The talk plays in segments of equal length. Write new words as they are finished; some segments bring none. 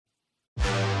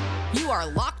You are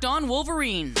Locked On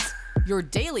Wolverines, your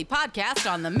daily podcast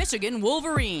on the Michigan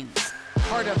Wolverines,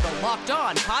 part of the Locked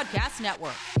On Podcast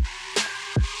Network.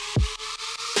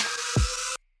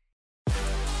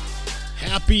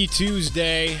 Happy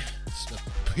Tuesday.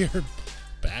 We're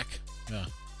back.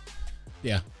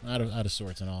 Yeah, out of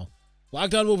sorts and all.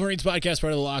 Locked On Wolverines podcast,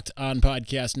 part of the Locked On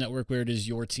Podcast Network, where it is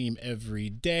your team every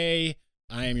day.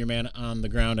 I am your man on the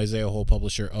ground, Isaiah Hole,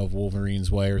 publisher of Wolverines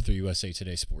Wire through USA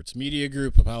Today Sports Media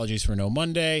Group. Apologies for no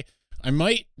Monday. I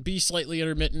might be slightly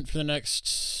intermittent for the next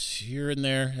here and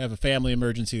there. I have a family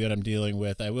emergency that I'm dealing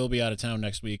with. I will be out of town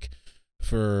next week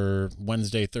for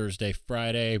Wednesday, Thursday,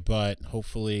 Friday, but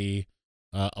hopefully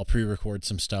I'll pre-record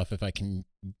some stuff if I can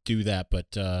do that.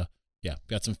 But yeah,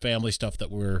 got some family stuff that's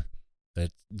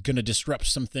going to disrupt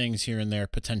some things here and there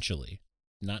potentially.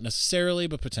 Not necessarily,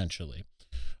 but potentially.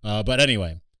 But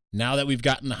anyway, now that we've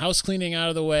gotten the house cleaning out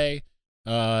of the way,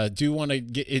 do want to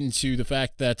get into the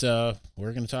fact that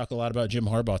we're going to talk a lot about Jim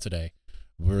Harbaugh today.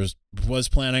 Was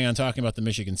planning on talking about the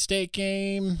Michigan State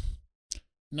game.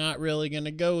 Not really going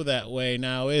to go that way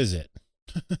now, is it?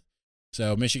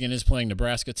 So Michigan is playing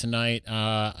Nebraska tonight.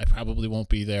 I probably won't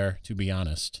be there, to be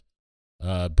honest.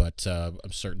 But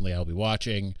certainly I'll be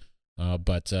watching.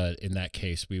 But in that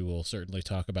case, we will certainly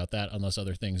talk about that unless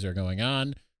other things are going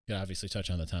on. Could obviously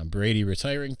touch on the Tom Brady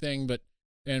retiring thing,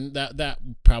 and that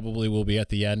probably will be at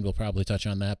the end. We'll probably touch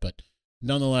on that, but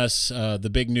nonetheless, the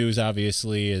big news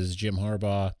obviously is Jim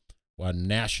Harbaugh on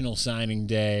National Signing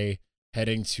Day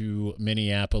heading to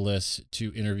Minneapolis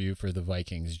to interview for the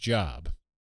Vikings job.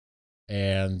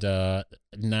 And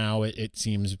now it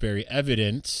seems very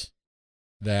evident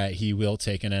that he will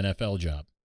take an NFL job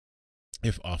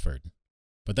if offered.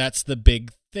 But that's the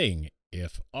big thing,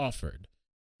 if offered.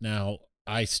 Now,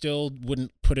 I still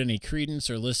wouldn't put any credence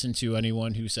or listen to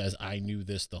anyone who says, I knew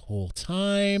this the whole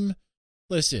time.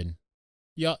 Listen,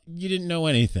 you didn't know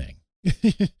anything.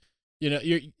 If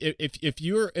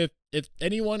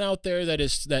anyone out there that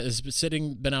is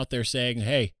been out there saying,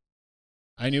 hey,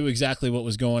 I knew exactly what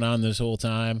was going on this whole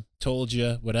time, told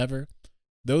you, whatever,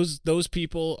 those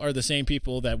people are the same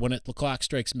people that when the clock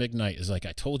strikes midnight is like,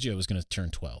 I told you I was going to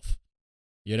turn 12,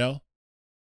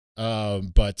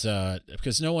 But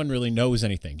because no one really knows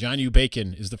anything. John U.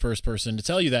 Bacon is the first person to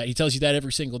tell you that. He tells you that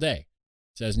every single day.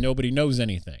 Says nobody knows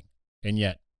anything. And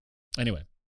yet, anyway,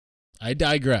 I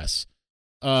digress.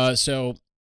 So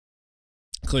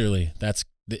clearly that's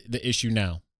the issue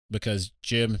now, because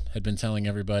Jim had been telling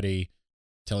everybody,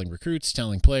 telling recruits,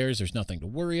 telling players, there's nothing to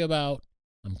worry about.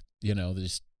 I'm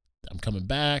coming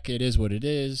back. It is what it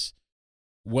is.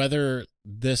 Whether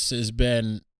this has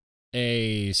been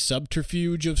a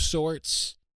subterfuge of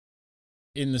sorts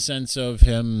in the sense of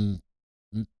him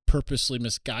purposely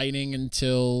misguiding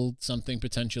until something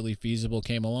potentially feasible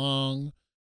came along,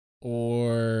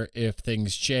 or if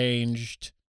things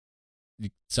changed.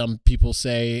 Some people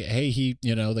say, hey,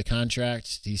 the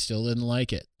contract, he still didn't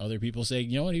like it. Other people say,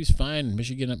 you know what, he was fine.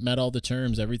 Michigan met all the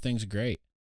terms. Everything's great.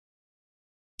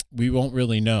 We won't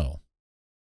really know.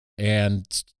 And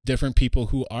different people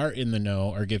who are in the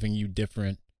know are giving you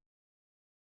different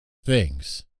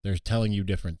things. They're telling you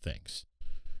different things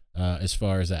as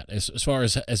far as that. As far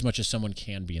as much as someone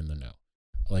can be in the know.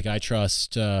 Like I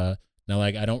trust, I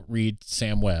don't read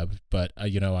Sam Webb, but,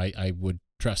 I would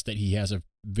trust that he has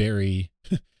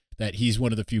that he's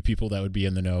one of the few people that would be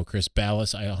in the know. Chris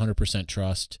Ballas, I 100%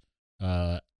 trust.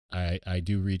 I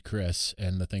do read Chris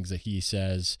and the things that he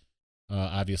says.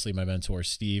 Obviously my mentor,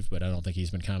 Steve, but I don't think he's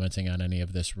been commenting on any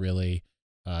of this really.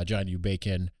 John U.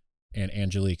 Bacon and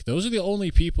Angelique. Those are the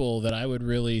only people that I would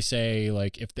really say,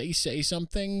 like, if they say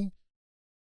something,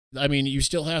 I mean, you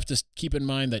still have to keep in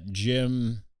mind that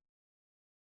Jim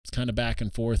is kind of back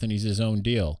and forth and he's his own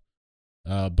deal.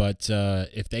 But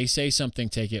if they say something,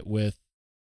 take it with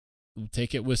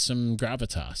some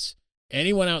gravitas.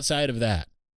 Anyone outside of that,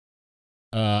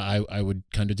 I would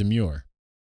kind of demur.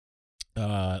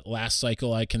 Last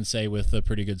cycle, I can say with a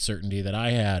pretty good certainty that I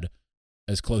had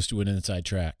as close to an inside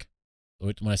track.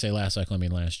 When I say last cycle, I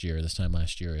mean last year, this time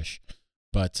last year-ish.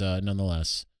 But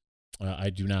nonetheless,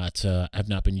 I have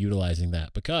not been utilizing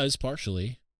that because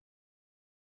partially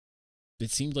it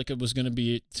seemed like it was going to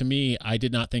be, to me, I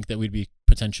did not think that we'd be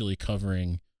potentially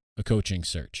covering a coaching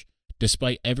search.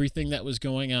 Despite everything that was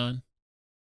going on,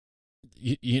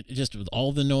 just with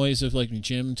all the noise of like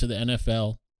Jim to the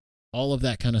NFL, all of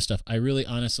that kind of stuff, I really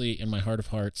honestly, in my heart of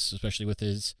hearts, especially with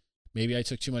his, maybe I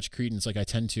took too much credence like I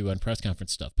tend to on press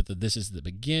conference stuff, but this is the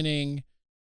beginning.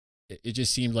 It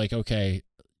just seemed like, okay,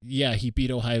 yeah, he beat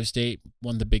Ohio State,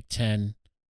 won the Big Ten.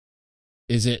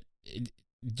 Is it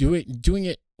doing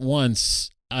it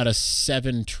once out of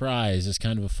 7 tries is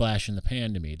kind of a flash in the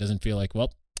pan to me. It doesn't feel like,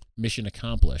 well, mission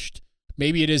accomplished.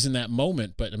 Maybe it is in that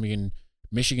moment, but I mean,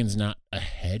 Michigan's not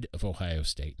ahead of Ohio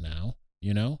State now,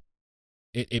 you know?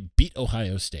 It beat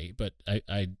Ohio State, but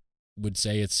I would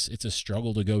say it's a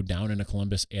struggle to go down into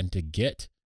Columbus and to get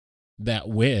that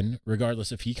win,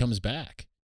 regardless if he comes back,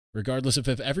 regardless if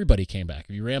everybody came back.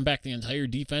 If you ran back the entire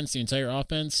defense, the entire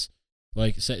offense,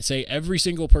 like say every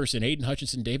single person, Aiden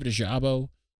Hutchinson, David Ajabo,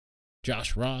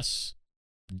 Josh Ross,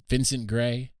 Vincent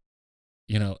Gray,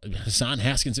 Hassan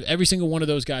Haskins, every single one of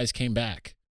those guys came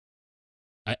back.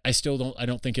 I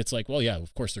don't think it's like, well, yeah,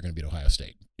 of course they're going to beat Ohio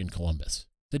State in Columbus.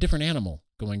 It's a different animal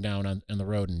going down on the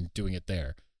road and doing it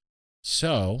there.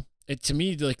 So to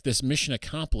me, like this mission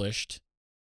accomplished,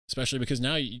 especially because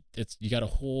now you got a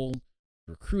whole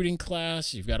recruiting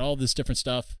class, you've got all this different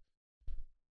stuff.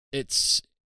 It's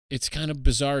kind of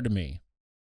bizarre to me.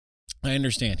 I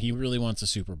understand he really wants a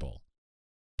Super Bowl,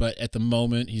 but at the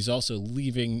moment he's also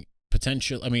leaving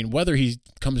potential. I mean, whether he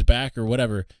comes back or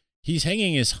whatever, he's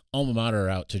hanging his alma mater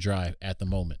out to dry at the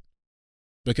moment.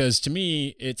 Because to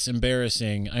me, it's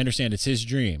embarrassing. I understand it's his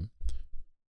dream,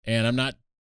 and I'm not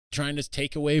trying to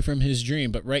take away from his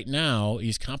dream, but right now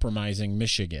he's compromising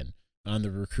Michigan on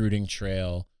the recruiting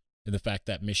trail, and the fact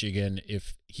that Michigan,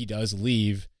 if he does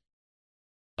leave,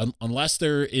 unless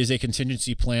there is a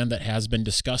contingency plan that has been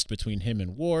discussed between him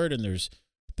and Ward, and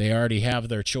they already have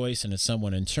their choice, and it's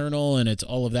someone internal, and it's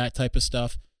all of that type of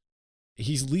stuff,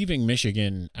 he's leaving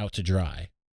Michigan out to dry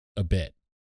a bit,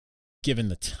 given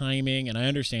the timing. And I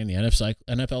understand the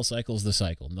NFL cycle is the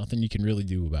cycle. Nothing you can really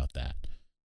do about that.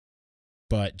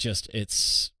 But just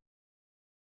it's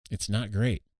not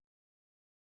great.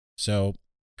 So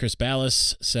Chris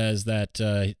Ballas says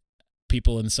that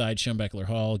people inside Schembechler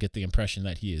Hall get the impression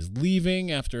that he is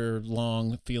leaving after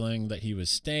long feeling that he was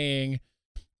staying.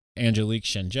 Angelique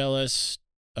Shengelis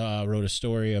wrote a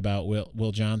story about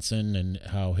Will Johnson and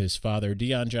how his father,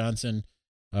 Deion Johnson,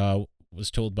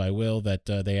 was told by Will that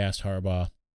they asked Harbaugh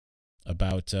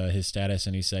about his status,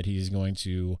 and he said he's going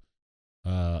to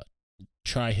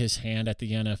try his hand at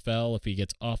the NFL. If he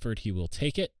gets offered, he will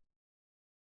take it.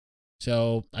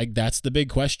 So that's the big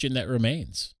question that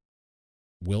remains.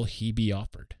 Will he be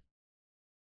offered?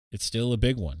 It's still a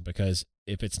big one, because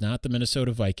if it's not the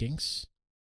Minnesota Vikings,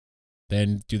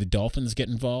 then do the Dolphins get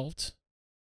involved?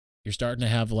 You're starting to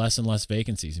have less and less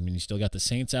vacancies. I mean, you still got the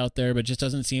Saints out there, but it just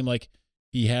doesn't seem like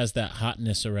he has that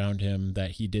hotness around him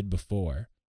that he did before.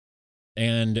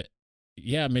 And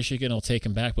yeah, Michigan will take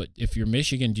him back, but if you're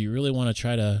Michigan, do you really want to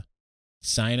try to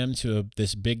sign him to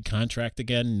this big contract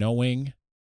again, knowing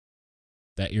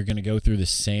that you're going to go through the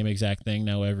same exact thing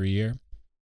now every year?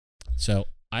 So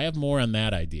I have more on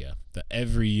that idea, the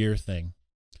every year thing.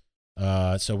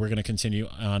 So we're going to continue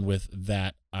on with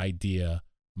that idea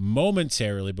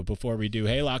momentarily. But before we do,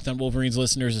 hey, Locked On Wolverines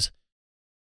listeners,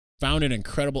 found an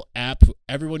incredible app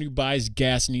everyone who buys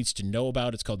gas needs to know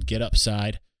about. It's called Get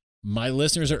Upside. My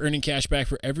listeners are earning cash back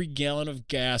for every gallon of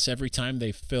gas every time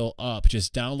they fill up.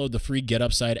 Just download the free Get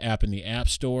Upside app in the App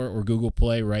Store or Google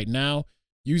Play right now.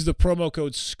 Use the promo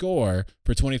code SCORE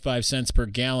for 25 cents per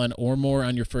gallon or more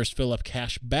on your first fill up.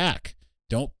 Cash back.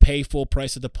 Don't pay full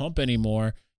price at the pump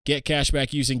anymore. Get cash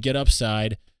back using Get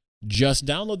Upside. Just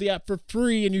download the app for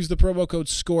free and use the promo code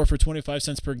SCORE for 25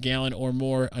 cents per gallon or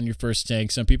more on your first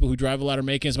tank. Some people who drive a lot are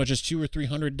making as much as $200 or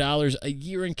 $300 a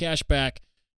year in cash back.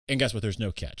 And guess what? There's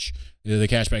no catch. The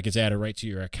cash back gets added right to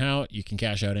your account. You can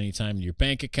cash out anytime in your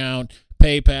bank account,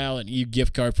 PayPal, an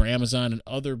e-gift card for Amazon and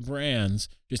other brands.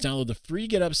 Just download the free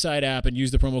Get Upside app and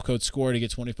use the promo code SCORE to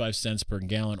get 25 cents per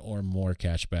gallon or more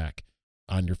cash back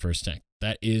on your first tank.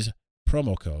 That is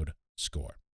promo code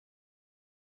SCORE.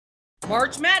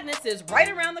 March Madness is right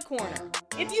around the corner.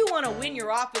 If you want to win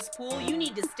your office pool, you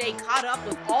need to stay caught up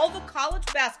with all the college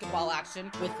basketball action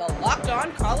with the Locked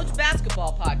On College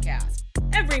Basketball Podcast.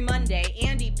 Every Monday,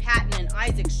 Andy Patton and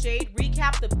Isaac Shade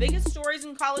recap the biggest stories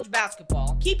in college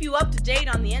basketball, keep you up to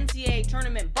date on the NCAA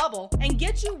tournament bubble, and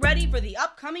get you ready for the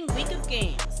upcoming week of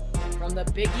games. From the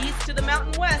Big East to the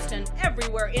Mountain West and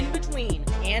everywhere in between,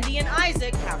 Andy and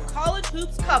Isaac have college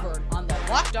hoops covered on the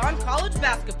Locked On College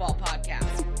Basketball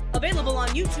Podcast. Available on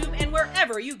YouTube and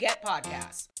wherever you get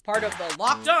podcasts. Part of the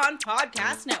Locked On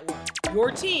Podcast Network.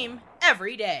 Your team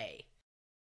every day.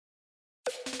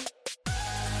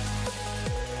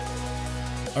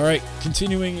 All right,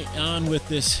 continuing on with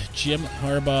this Jim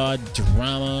Harbaugh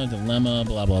dilemma,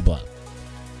 blah, blah, blah.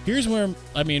 Here's where,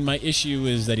 my issue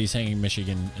is that he's hanging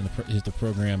Michigan and the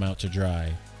program out to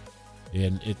dry.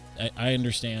 And I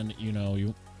understand,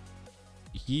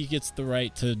 he gets the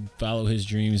right to follow his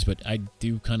dreams, but I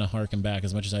do kind of harken back,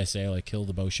 as much as I say, like, kill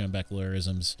the Bo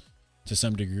Schembechlerisms. to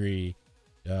some degree.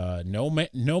 No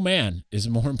man is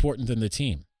more important than the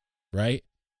team, right?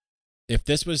 If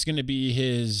this was going to be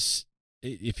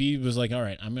if he was like, all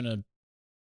right, I'm going to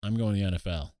the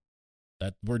NFL,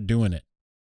 that we're doing it.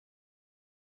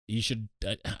 You should.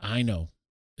 I know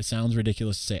it sounds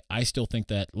ridiculous to say. I still think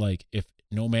that, like, if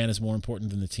no man is more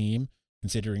important than the team,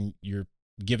 considering you're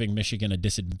giving Michigan a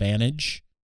disadvantage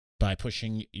by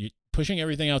pushing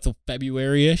everything out till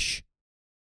February-ish,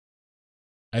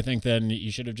 I think then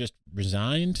you should have just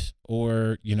resigned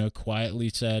or, quietly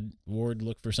said, Ward,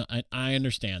 look for something. I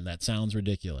understand that sounds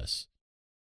ridiculous.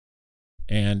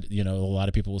 And, a lot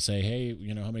of people will say, hey,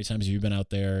 how many times have you been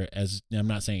out there I'm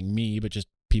not saying me, but just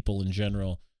people in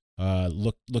general,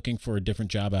 looking for a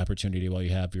different job opportunity while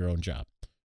you have your own job.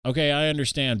 Okay, I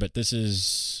understand, but this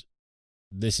is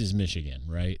Michigan,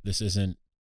 right? This isn't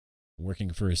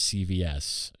working for a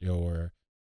CVS or,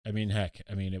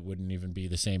 it wouldn't even be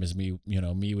the same as me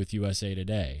with USA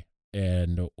Today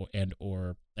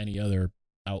or any other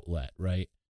outlet, right?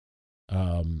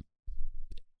 I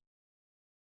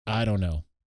don't know.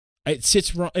 It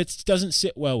sits wrong. It doesn't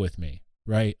sit well with me,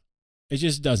 right? It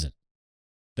just doesn't.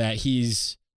 That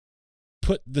he's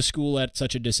put the school at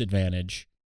such a disadvantage,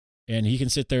 and he can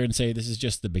sit there and say this is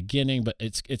just the beginning, but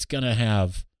it's gonna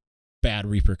have bad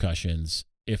repercussions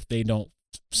if they don't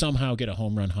somehow get a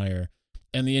home run hire.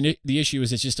 And the issue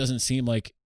is it just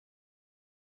didn't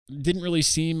really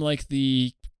seem like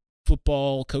the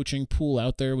football coaching pool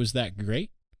out there was that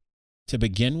great to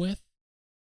begin with.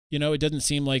 It doesn't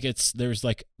seem like there's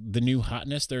like the new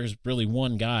hotness. There's really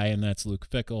one guy, and that's Luke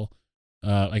Fickell.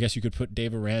 I guess you could put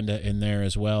Dave Aranda in there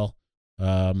as well.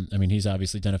 He's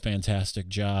obviously done a fantastic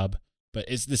job, but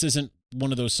this isn't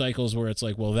one of those cycles where it's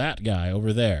like, well, that guy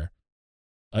over there,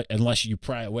 unless you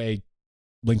pry away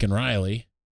Lincoln Riley.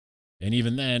 And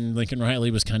even then, Lincoln Riley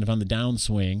was kind of on the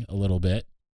downswing a little bit.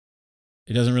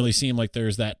 It doesn't really seem like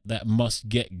there's that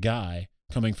must-get guy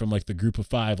coming from like the group of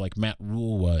five, like Matt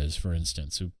Rule was, for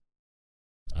instance, who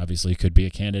obviously could be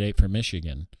a candidate for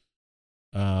Michigan.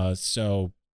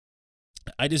 So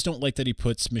I just don't like that he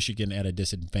puts Michigan at a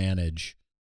disadvantage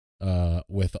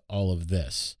with all of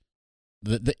this.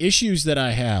 The issues that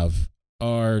I have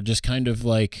are just kind of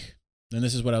like, and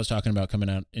this is what I was talking about coming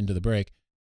out into the break.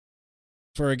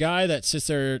 For a guy that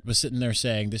was sitting there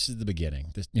saying, this is the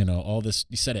beginning, this, all this,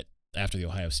 he said it after the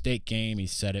Ohio State game, he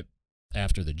said it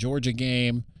after the Georgia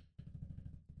game.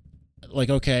 Like,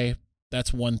 okay,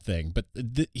 that's one thing. But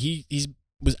he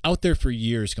was out there for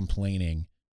years complaining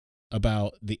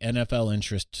about the NFL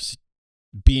interest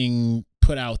being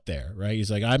put out there, right?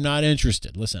 He's like, I'm not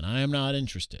interested. Listen, I am not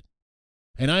interested.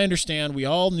 And I understand we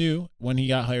all knew when he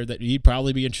got hired that he'd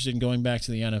probably be interested in going back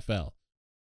to the NFL.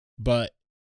 But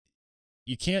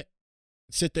you can't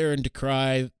sit there and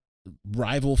decry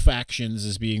rival factions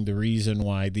as being the reason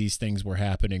why these things were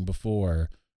happening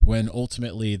before, when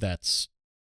ultimately that's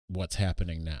what's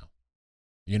happening now.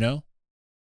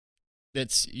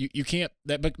 That's you can't,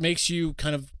 that makes you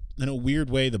kind of, in a weird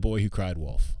way, the boy who cried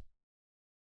wolf.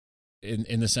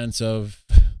 In the sense of,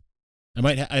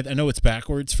 I know it's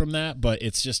backwards from that, but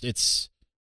I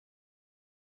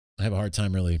have a hard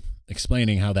time really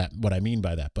explaining what I mean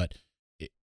by that. But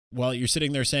while you're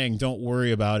sitting there saying, don't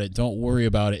worry about it,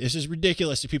 it's just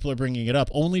ridiculous that people are bringing it up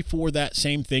only for that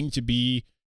same thing to be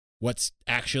what's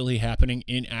actually happening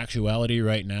in actuality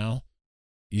right now.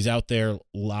 He's out there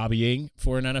lobbying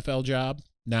for an NFL job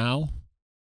now.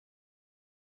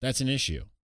 That's an issue.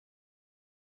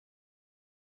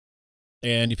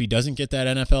 And if he doesn't get that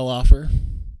NFL offer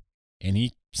and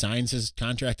he signs his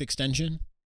contract extension,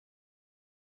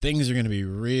 things are going to be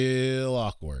real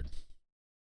awkward.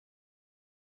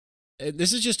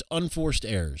 This is just unforced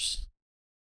errors.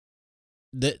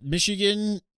 That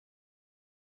Michigan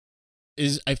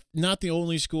is not the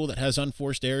only school that has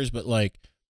unforced errors, but like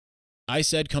I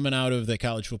said coming out of the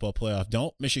college football playoff,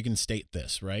 don't Michigan State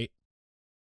this, right?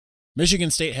 Michigan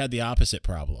State had the opposite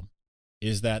problem,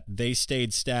 is that they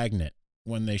stayed stagnant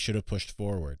when they should have pushed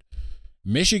forward.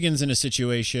 Michigan's in a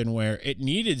situation where it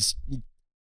needed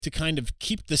to kind of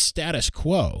keep the status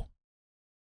quo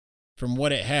from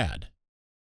what it had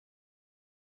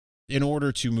in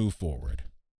order to move forward.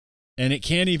 And it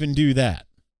can't even do that.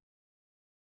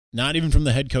 Not even from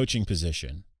the head coaching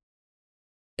position.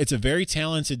 It's a very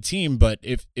talented team, but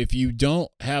if you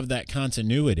don't have that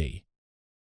continuity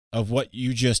of what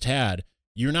you just had,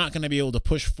 you're not going to be able to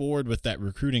push forward with that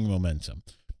recruiting momentum.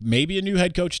 Maybe a new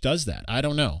head coach does that. I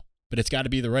don't know. But it's got to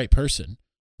be the right person.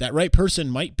 That right person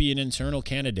might be an internal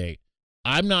candidate.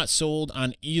 I'm not sold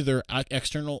on either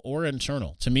external or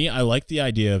internal. To me, I like the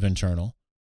idea of internal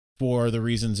for the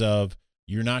reasons of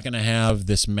you're not going to have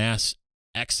this mass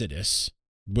exodus,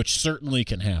 which certainly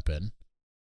can happen.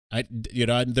 There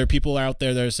are people out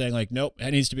there that are saying like, nope,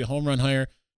 it needs to be a home run hire.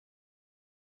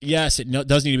 Yes, it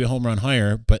does need to be a home run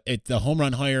hire, but the home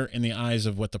run hire in the eyes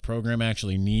of what the program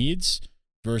actually needs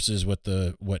versus what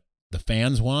the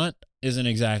fans want isn't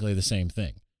exactly the same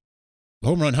thing.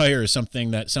 Home run hire is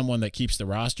someone that keeps the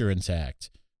roster intact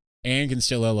and can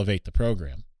still elevate the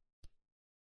program.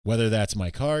 Whether that's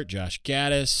Mike Hart, Josh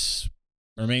Gaddis,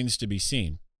 remains to be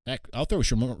seen. Heck, I'll throw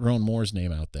Sharon Moore's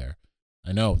name out there.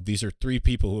 I know these are 3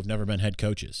 people who have never been head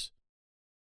coaches.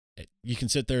 You can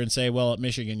sit there and say, well, at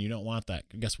Michigan, you don't want that.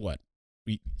 Guess what?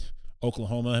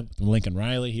 Oklahoma, Lincoln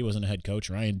Riley, he wasn't a head coach.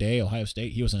 Ryan Day, Ohio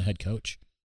State, he wasn't a head coach.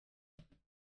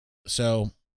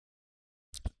 So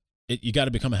you got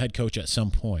to become a head coach at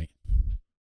some point.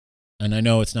 And I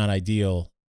know it's not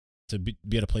ideal to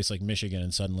be at a place like Michigan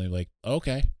and suddenly like,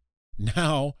 okay,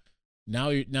 now's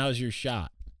your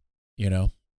shot,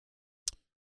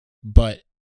 But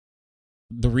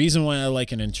the reason why I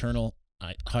like an internal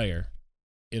hire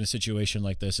in a situation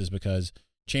like this is because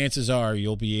chances are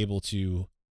you'll be able to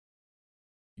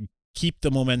keep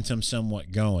the momentum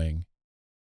somewhat going,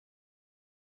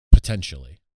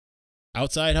 potentially.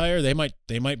 Outside hire, they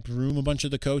might groom a bunch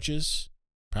of the coaches,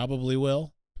 probably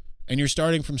will, and you're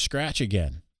starting from scratch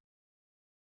again,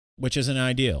 which isn't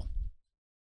ideal.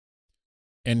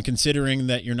 And considering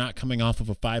that you're not coming off of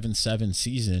a 5-7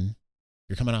 season,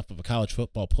 you're coming off of a college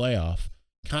football playoff,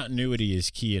 continuity is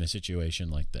key in a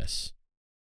situation like this.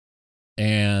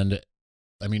 And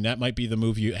I mean, that might be the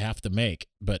move you have to make,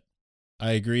 but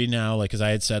I agree now, like, as I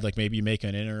had said, like maybe you make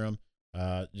an interim,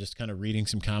 just kind of reading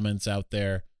some comments out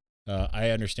there. I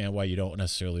understand why you don't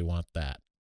necessarily want that,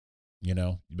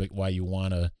 why you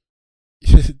want to,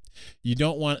 you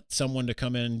don't want someone to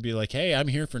come in and be like, hey, I'm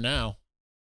here for now.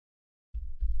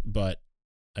 But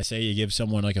I say you give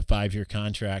someone like a 5-year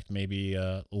contract, maybe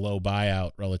a low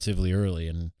buyout relatively early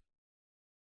and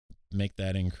make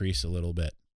that increase a little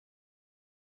bit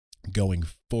going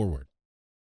forward.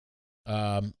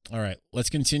 All right, let's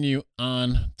continue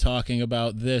on talking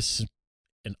about this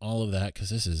and all of that,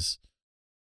 because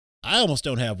I almost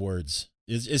don't have words.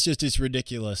 It's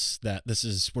ridiculous that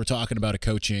we're talking about a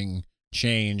coaching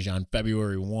change on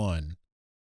February 1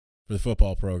 for the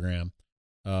football program.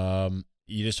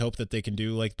 You just hope that they can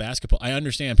do like basketball. I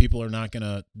understand people are not going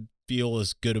to feel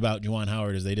as good about Juwan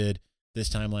Howard as they did this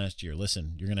time last year.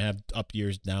 Listen, you're going to have up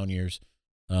years, down years.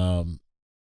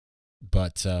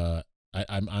 But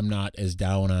I'm not as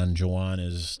down on Juwan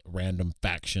as random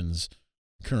factions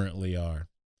currently are.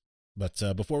 But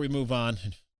before we move on,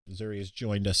 Missouri has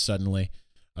joined us suddenly.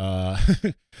 Got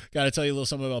to tell you a little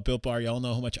something about Built Bar. Y'all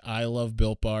know how much I love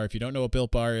Built Bar. If you don't know what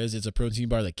Built Bar is, it's a protein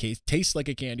bar that tastes like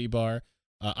a candy bar.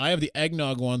 I have the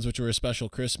eggnog ones, which were a special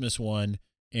Christmas one.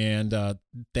 And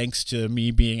thanks to me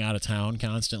being out of town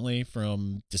constantly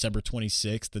from December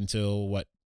 26th until was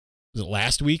it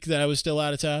last week that I was still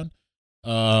out of town?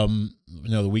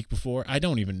 No, the week before. I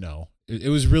don't even know. It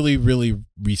was really, really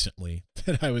recently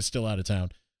that I was still out of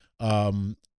town.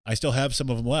 I still have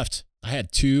some of them left. I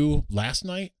had 2 last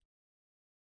night.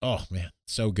 Oh man,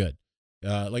 so good.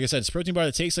 Like I said, it's a protein bar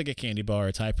that tastes like a candy bar.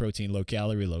 It's high protein, low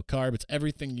calorie, low carb. It's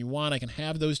everything you want. I can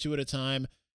have those 2 at a time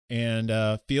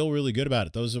and feel really good about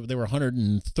it. They were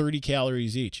 130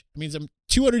 calories each. It means I'm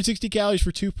 260 calories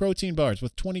for 2 protein bars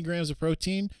with 20 grams of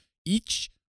protein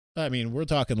each. I mean, we're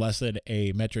talking less than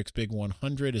a Metrics Big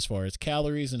 100 as far as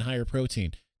calories and higher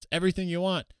protein. It's everything you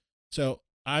want. So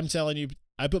I'm telling you,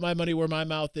 I put my money where my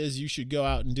mouth is. You should go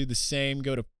out and do the same.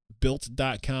 Go to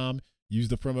Built.com. Use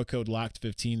the promo code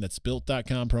LOCKED15. That's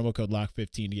Built.com, promo code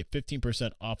LOCKED15 to get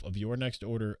 15% off of your next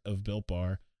order of Built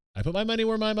Bar. I put my money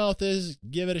where my mouth is.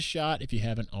 Give it a shot if you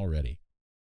haven't already.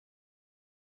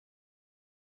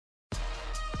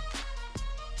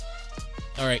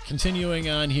 All right, continuing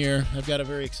on here. I've got a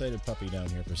very excited puppy down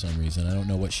here for some reason. I don't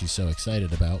know what she's so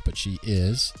excited about, but she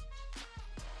is.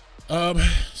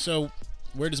 So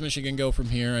where does Michigan go from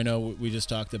here? I know we just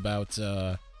talked about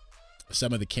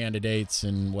some of the candidates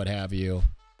and what have you.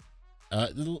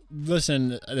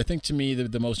 Listen, I think to me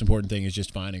the most important thing is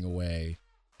just finding a way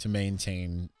to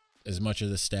maintain as much of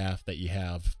the staff that you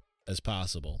have as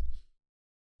possible.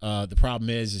 The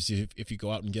problem is if you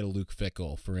go out and get a Luke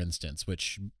Fickell, for instance,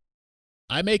 which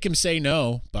I make him say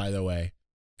no, by the way,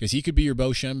 because he could be your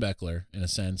Bo Schembechler in a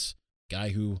sense,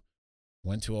 guy who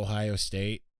went to Ohio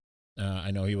State.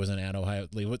 I know he wasn't at Ohio.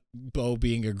 Bo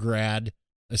being a grad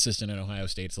assistant at Ohio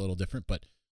State, it's a little different, but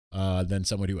than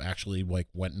somebody who actually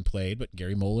went and played. But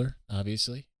Gary Moeller,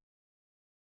 obviously,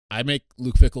 I make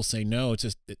Luke Fickell say no. It's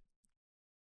just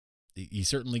he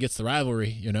certainly gets the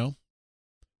rivalry,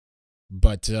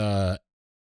 But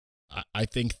I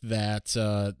think that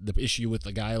the issue with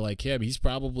a guy like him, he's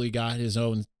probably got his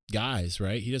own guys,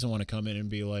 right? He doesn't want to come in and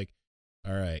be like,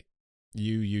 all right,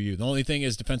 you. The only thing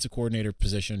is defensive coordinator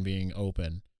position being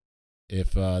open.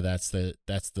 If that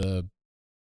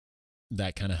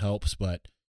kind of helps, but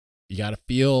you got to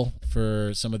feel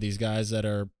for some of these guys that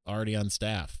are already on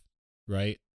staff,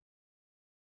 right?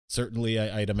 Certainly,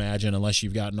 I'd imagine, unless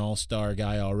you've got an all-star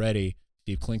guy already,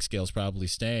 Steve Clinkscale's probably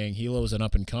staying. Helo's an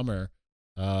up-and-comer.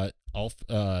 And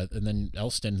then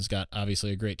Elston's got,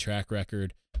 obviously, a great track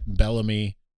record.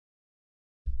 Bellamy,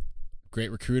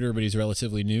 great recruiter, but he's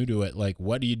relatively new to it. Like,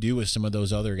 what do you do with some of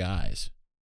those other guys?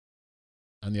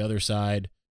 On the other side,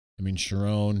 I mean,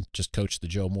 Sharon just coached the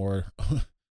Joe Moore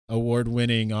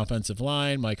award-winning offensive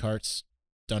line. Mike Hart's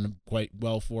done quite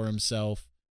well for himself.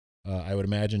 I would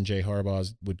imagine Jay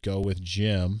Harbaugh would go with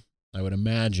Jim. I would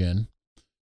imagine.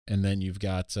 And then you've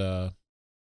got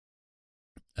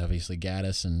obviously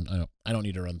Gaddis, and I don't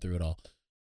need to run through it all.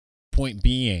 Point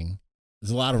being,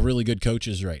 there's a lot of really good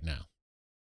coaches right now.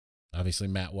 Obviously,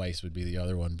 Matt Weiss would be the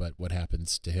other one, but what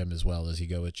happens to him as well? Does he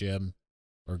go with Jim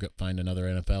or find another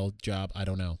NFL job? I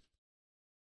don't know.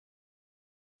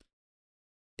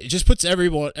 It just puts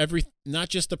everyone, not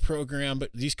just the program,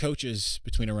 but these coaches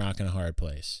between a rock and a hard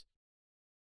place.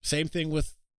 Same thing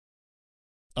with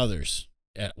others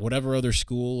at whatever other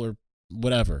school or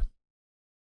whatever.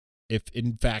 If,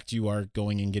 in fact, you are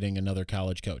going and getting another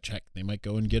college coach, heck, they might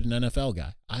go and get an NFL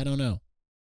guy. I don't know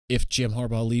if Jim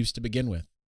Harbaugh leaves to begin with.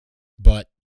 But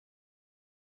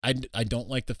I don't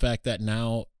like the fact that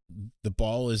now the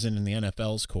ball isn't in the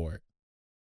NFL's court,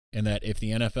 and that if the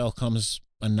NFL comes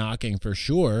a knocking for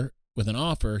sure with an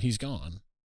offer, he's gone.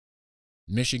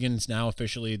 Michigan's now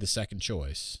officially the second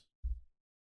choice.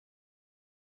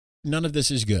 None of this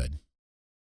is good.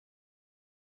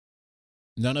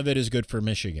 None of it is good for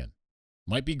Michigan.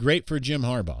 Might be great for Jim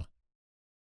Harbaugh.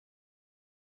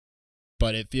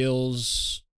 But it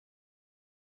feels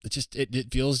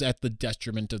it feels at the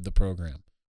detriment of the program.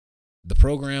 The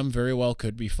program very well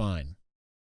could be fine.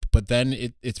 But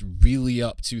then it's really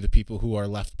up to the people who are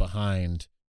left behind,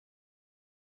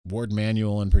 Ward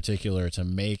Manuel in particular, to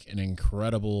make an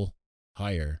incredible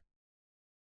hire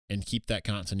and keep that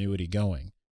continuity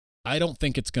going. I don't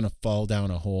think it's going to fall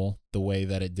down a hole the way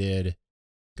that it did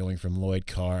going from Lloyd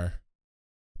Carr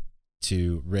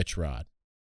to Rich Rod.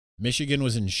 Michigan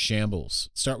was in shambles.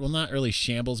 Not really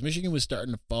shambles. Michigan was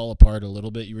starting to fall apart a little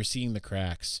bit. You were seeing the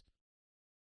cracks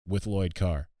with Lloyd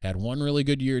Carr. Had one really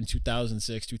good year in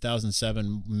 2006,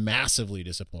 2007, massively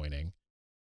disappointing,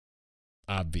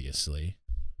 obviously.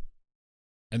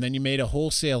 And then you made a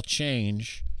wholesale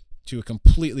change to a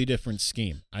completely different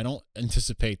scheme. I don't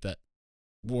anticipate that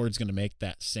Ward's going to make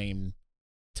that same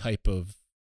type of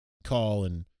call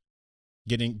and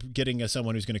getting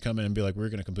someone who's going to come in and be like, we're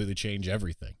going to completely change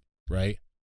everything, right?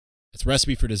 It's a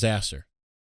recipe for disaster.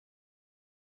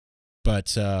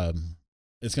 But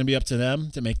it's going to be up to them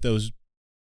to make the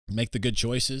good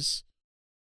choices,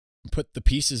 and put the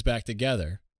pieces back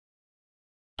together.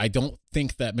 I don't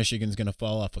think that Michigan's going to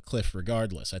fall off a cliff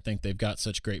regardless. I think they've got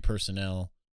such great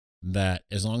personnel that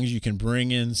as long as you can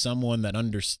bring in someone that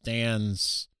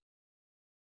understands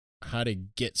how to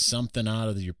get something out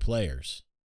of your players,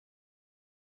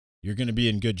 you're going to be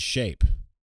in good shape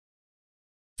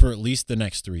for at least the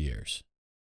next 3 years.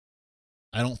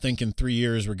 I don't think in 3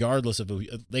 years, regardless of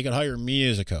they could hire me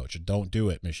as a coach. Don't do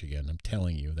it, Michigan. I'm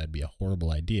telling you, that'd be a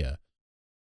horrible idea.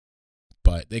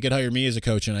 But they could hire me as a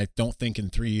coach, and I don't think in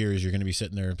 3 years you're going to be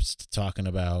sitting there talking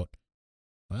about,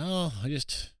 well, I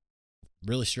just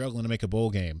really struggling to make a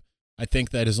bowl game. I think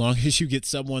that as long as you get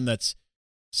someone that's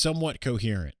somewhat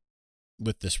coherent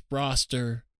with this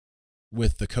roster,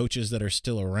 with the coaches that are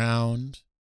still around,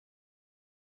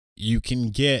 you can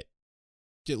get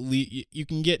 9-3,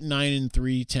 10-2,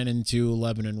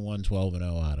 11-1,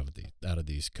 12-0 out of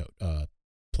these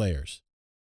players.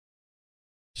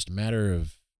 Just a matter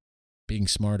of being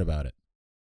smart about it.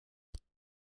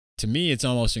 To me, it's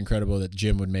almost incredible that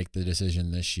Jim would make the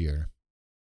decision this year,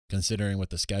 considering what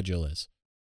the schedule is.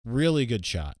 Really good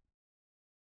shot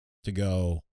to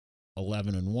go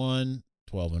 11-1,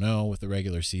 12-0 with the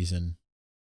regular season,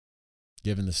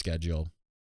 given the schedule.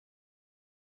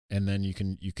 And then you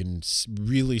can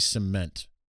really cement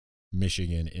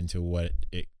Michigan into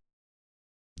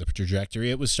the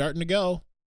trajectory it was starting to go.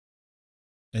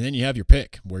 And then you have your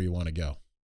pick where you want to go,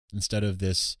 instead of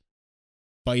this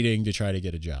fighting to try to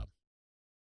get a job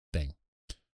thing.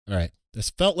 All right. This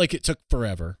felt like it took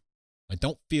forever. I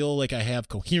don't feel like I have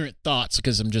coherent thoughts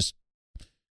because it's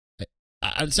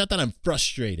not that I'm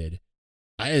frustrated.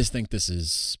 I just think this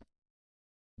is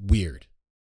weird.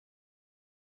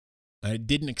 I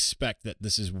didn't expect that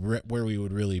this is where we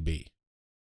would really be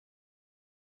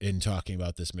in talking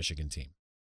about this Michigan team.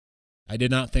 I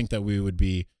did not think that we would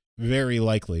be very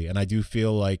likely, and I do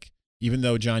feel like, even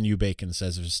though John U. Bacon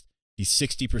says he's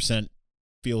 60%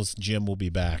 feels Jim will be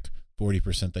back,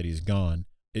 40% that he's gone,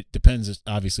 it depends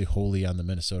obviously wholly on the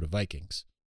Minnesota Vikings.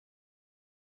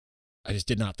 I just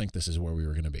did not think this is where we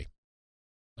were going to be.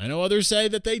 I know others say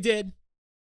that they did.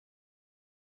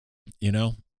 You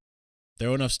know,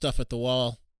 throw enough stuff at the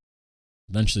wall,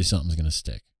 eventually something's going to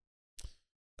stick.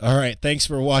 All right, thanks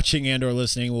for watching and or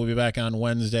listening. We'll be back on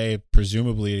Wednesday,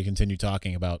 presumably to continue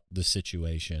talking about the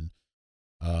situation.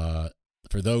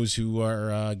 For those who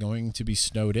are going to be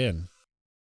snowed in,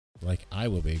 like I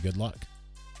will be, good luck.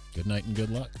 Good night and good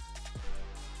luck.